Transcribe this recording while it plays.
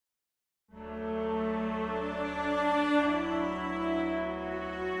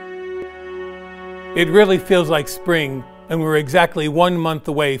It really feels like spring, and we're exactly 1 month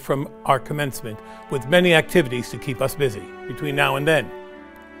away from our commencement, with many activities to keep us busy between now and then.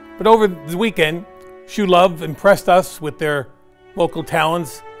 But over the weekend, Shoe Love impressed us with their vocal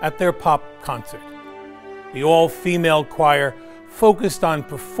talents at their pop concert. The all-female choir focused on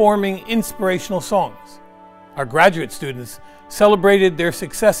performing inspirational songs. Our graduate students celebrated their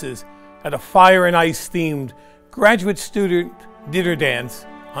successes at a Fire and Ice themed graduate student dinner dance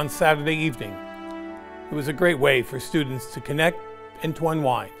on Saturday evening. It was a great way for students to connect and to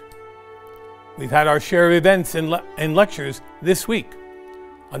unwind. We've had our share of events and lectures this week.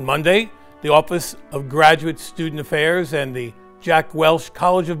 On Monday, the Office of Graduate Student Affairs and the Jack Welch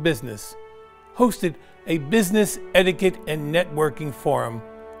College of Business hosted a business etiquette and networking forum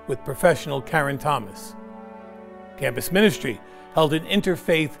with professional Karen Thomas. Campus Ministry held an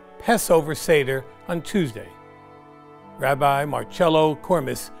interfaith Passover Seder on Tuesday. Rabbi Marcello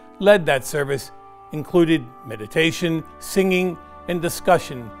Cormis led that service, included meditation, singing, and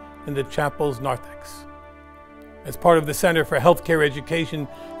discussion in the chapel's narthex. As part of the Center for Healthcare Education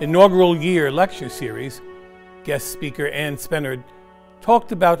inaugural year lecture series, guest speaker Ann Spenard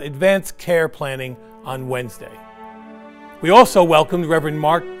talked about advanced care planning on Wednesday. We also welcomed Reverend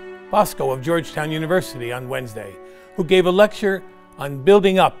Mark Bosco of Georgetown University on Wednesday, who gave a lecture on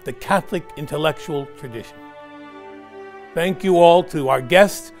building up the Catholic intellectual tradition. Thank you all to our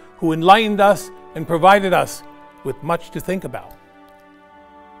guests who enlightened us and provided us with much to think about.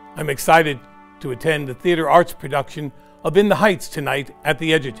 I'm excited to attend the theater arts production of In the Heights tonight at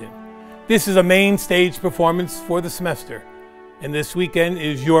the Edgerton. This is a main stage performance for the semester, and this weekend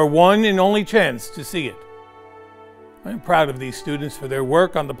is your one and only chance to see it. I'm proud of these students for their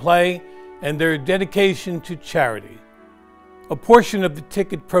work on the play and their dedication to charity. A portion of the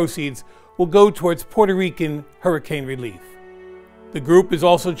ticket proceeds will go towards Puerto Rican hurricane relief. The group is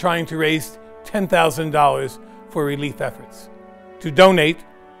also trying to raise $10,000 for relief efforts. To donate,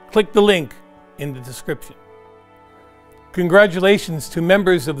 click the link in the description. Congratulations to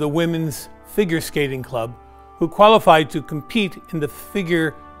members of the Women's Figure Skating Club who qualified to compete in the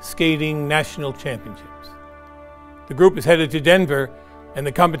Figure Skating National Championships. The group is headed to Denver, and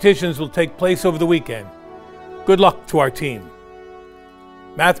the competitions will take place over the weekend. Good luck to our team.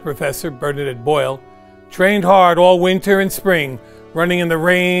 Math professor Bernadette Boyle trained hard all winter and spring, running in the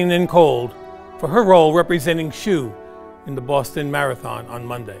rain and cold, for her role representing Shoe in the Boston Marathon on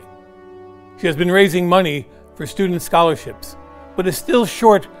Monday. She has been raising money for student scholarships, but is still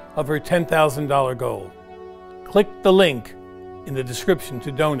short of her $10,000 goal. Click the link in the description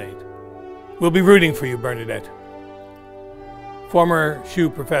to donate. We'll be rooting for you, Bernadette. Former Shoe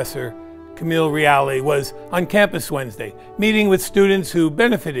professor Camille Reale was on campus Wednesday, meeting with students who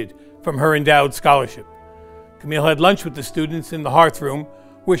benefited from her endowed scholarship. Camille had lunch with the students in the Hearth Room,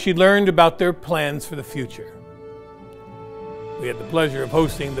 where she learned about their plans for the future. We had the pleasure of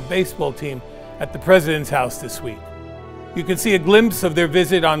hosting the baseball team at the President's House this week. You can see a glimpse of their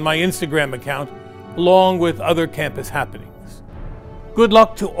visit on my Instagram account, along with other campus happenings. Good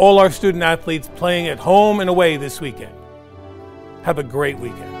luck to all our student athletes playing at home and away this weekend. Have a great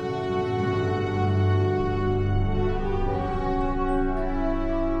weekend.